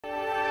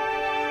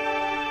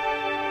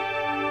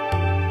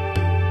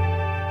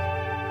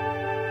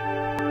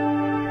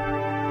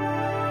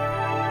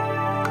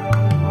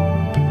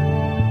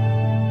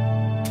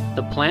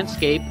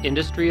Plantscape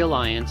Industry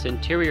Alliance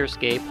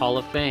Interiorscape Hall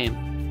of Fame.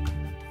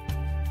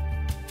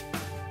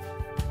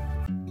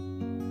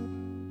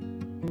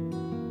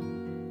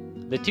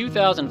 The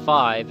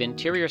 2005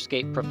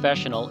 Interiorscape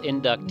Professional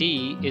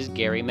Inductee is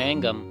Gary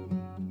Mangum.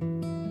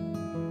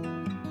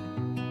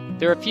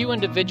 There are few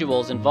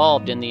individuals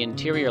involved in the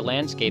interior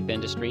landscape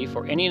industry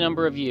for any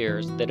number of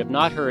years that have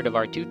not heard of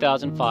our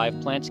 2005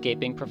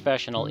 Plantscaping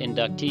Professional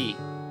Inductee.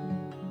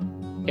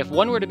 If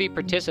one were to be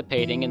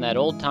participating in that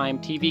old-time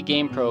TV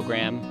game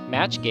program,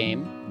 Match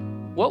Game,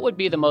 what would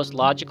be the most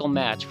logical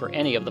match for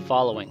any of the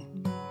following?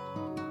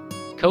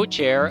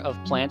 Co-chair of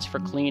Plants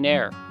for Clean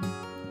Air,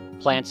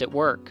 Plants at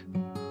Work,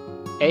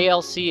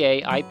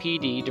 ALCA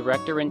IPD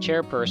Director and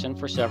Chairperson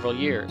for several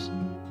years,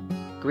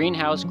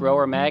 Greenhouse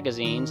Grower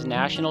Magazine's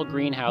National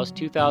Greenhouse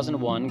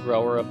 2001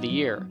 Grower of the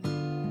Year,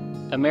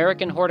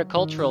 American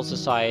Horticultural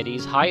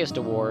Society's highest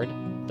award,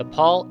 the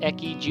Paul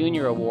Ecke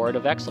Jr. Award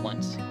of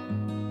Excellence,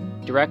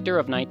 Director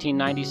of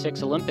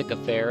 1996 Olympic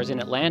Affairs in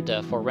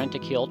Atlanta for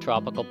Rentokil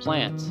Tropical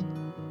Plants,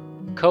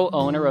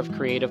 co-owner of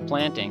Creative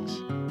Plantings,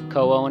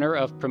 co-owner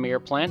of Premier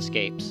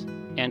Plantscapes,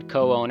 and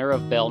co-owner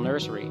of Bell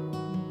Nursery.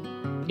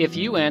 If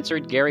you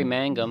answered Gary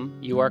Mangum,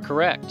 you are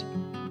correct.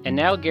 And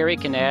now Gary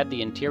can add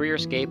the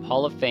Interiorscape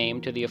Hall of Fame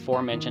to the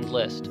aforementioned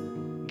list.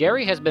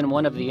 Gary has been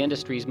one of the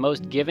industry's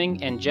most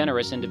giving and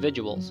generous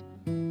individuals,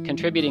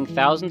 contributing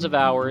thousands of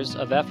hours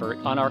of effort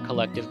on our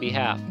collective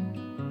behalf.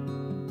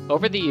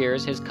 Over the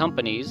years, his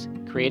companies,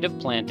 Creative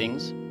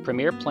Plantings,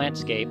 Premier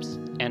Plantscapes,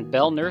 and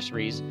Bell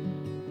Nurseries,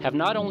 have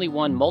not only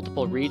won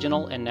multiple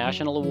regional and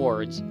national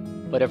awards,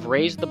 but have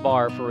raised the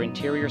bar for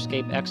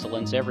interiorscape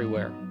excellence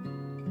everywhere.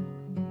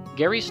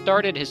 Gary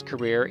started his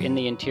career in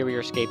the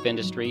interiorscape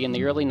industry in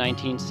the early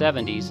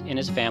 1970s in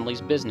his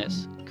family's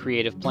business,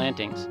 Creative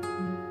Plantings.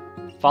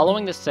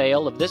 Following the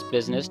sale of this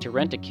business to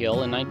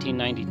Rentokil in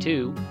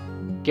 1992,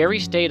 Gary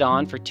stayed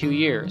on for 2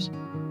 years,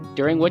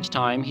 during which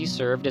time he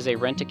served as a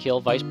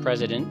Rentokil Vice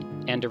President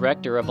and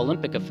Director of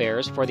Olympic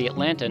Affairs for the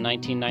Atlanta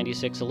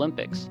 1996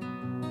 Olympics.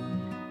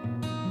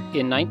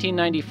 In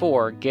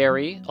 1994,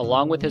 Gary,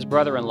 along with his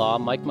brother-in-law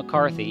Mike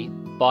McCarthy,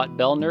 bought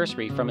Bell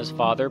Nursery from his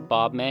father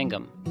Bob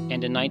Mangum,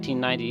 and in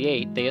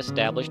 1998 they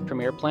established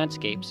Premier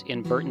Plantscapes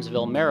in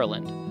Burtonsville,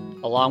 Maryland,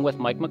 along with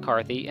Mike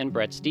McCarthy and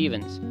Brett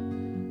Stevens.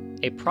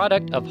 A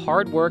product of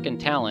hard work and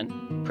talent,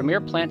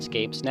 Premier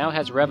Plantscapes now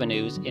has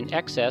revenues in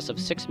excess of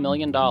 $6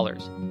 million,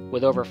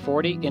 with over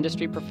 40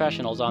 industry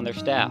professionals on their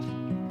staff.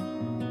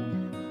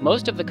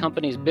 Most of the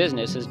company's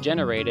business is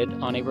generated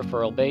on a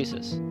referral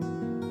basis.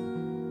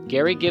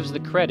 Gary gives the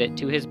credit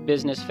to his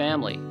business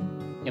family.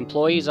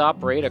 Employees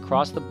operate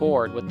across the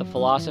board with the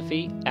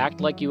philosophy, act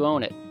like you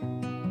own it.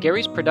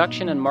 Gary's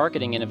production and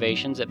marketing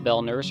innovations at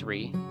Bell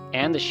Nursery,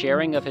 and the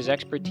sharing of his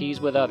expertise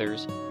with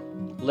others,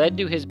 led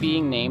to his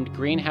being named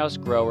Greenhouse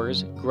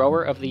Growers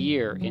Grower of the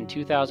Year in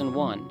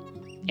 2001,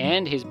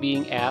 and his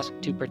being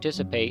asked to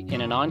participate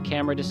in an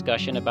on-camera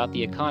discussion about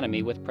the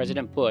economy with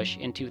President Bush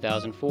in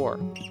 2004.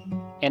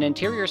 An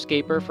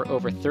interiorscaper for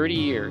over 30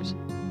 years,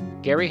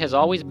 Gary has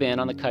always been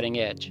on the cutting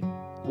edge.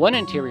 One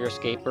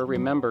interiorscaper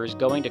remembers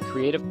going to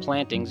Creative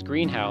Plantings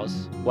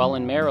greenhouse while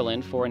in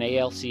Maryland for an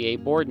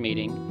ALCA board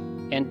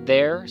meeting, and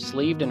there,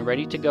 sleeved and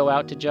ready to go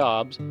out to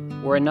jobs,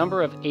 were a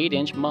number of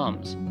 8-inch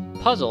mums.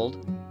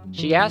 Puzzled,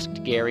 she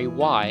asked Gary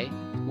why,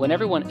 when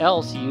everyone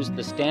else used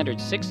the standard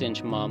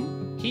 6-inch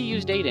mum, he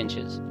used 8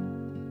 inches.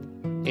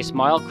 A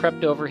smile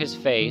crept over his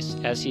face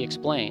as he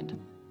explained,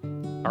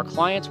 "Our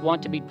clients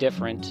want to be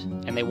different,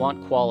 and they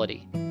want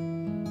quality.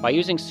 By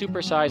using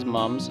supersized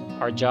mums,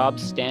 our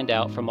jobs stand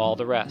out from all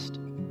the rest."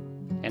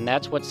 And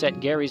that's what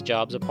set Gary's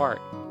jobs apart.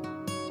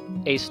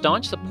 A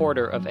staunch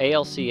supporter of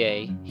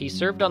ALCA, he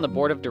served on the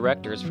board of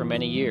directors for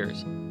many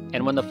years,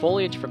 and when the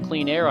Foliage for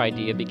Clean Air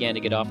idea began to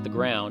get off the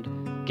ground,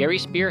 Gary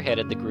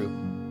spearheaded the group,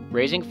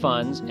 raising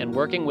funds and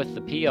working with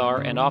the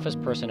PR and office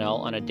personnel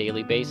on a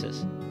daily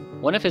basis.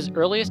 One of his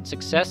earliest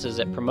successes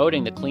at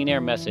promoting the clean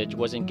air message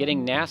was in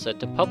getting NASA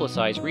to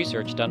publicize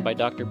research done by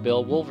Dr.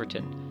 Bill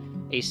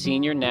Wolverton, a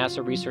senior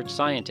NASA research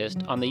scientist,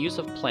 on the use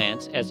of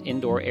plants as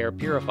indoor air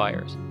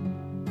purifiers.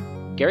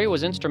 Gary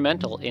was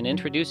instrumental in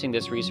introducing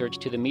this research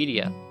to the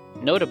media,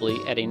 notably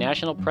at a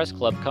National Press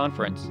Club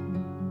conference.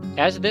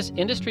 As this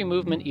industry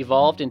movement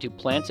evolved into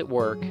Plants at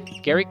Work,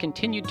 Gary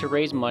continued to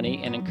raise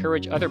money and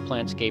encourage other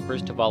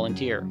plantscapers to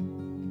volunteer.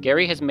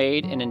 Gary has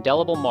made an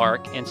indelible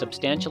mark and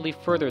substantially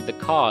furthered the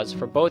cause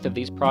for both of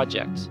these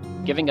projects,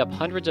 giving up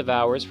hundreds of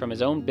hours from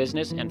his own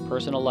business and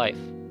personal life.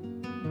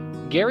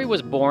 Gary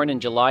was born in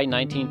July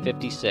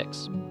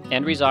 1956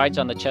 and resides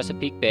on the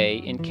Chesapeake Bay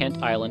in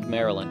Kent Island,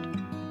 Maryland.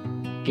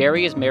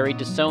 Gary is married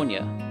to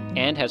Sonia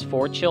and has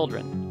 4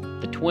 children,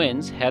 the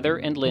twins Heather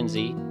and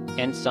Lindsay,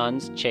 and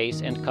sons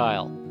Chase and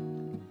Kyle.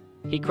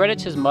 He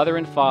credits his mother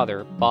and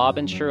father, Bob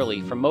and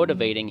Shirley, for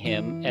motivating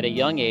him at a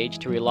young age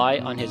to rely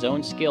on his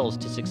own skills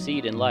to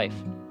succeed in life.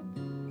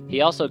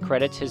 He also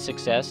credits his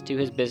success to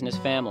his business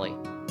family.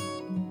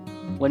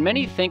 When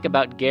many think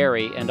about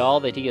Gary and all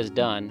that he has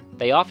done,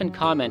 they often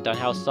comment on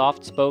how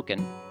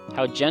soft-spoken,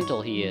 how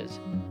gentle he is,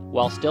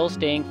 while still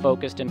staying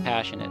focused and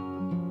passionate.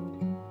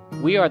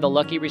 We are the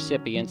lucky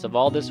recipients of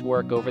all this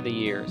work over the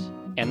years,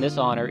 and this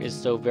honor is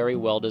so very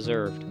well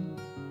deserved.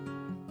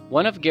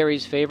 One of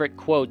Gary's favorite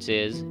quotes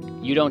is,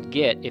 "You don't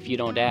get if you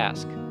don't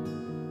ask."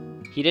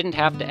 He didn't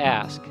have to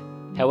ask.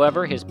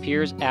 However, his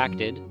peers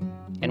acted,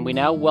 and we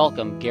now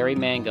welcome Gary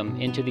Mangum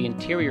into the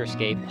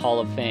Interiorscape Hall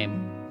of Fame.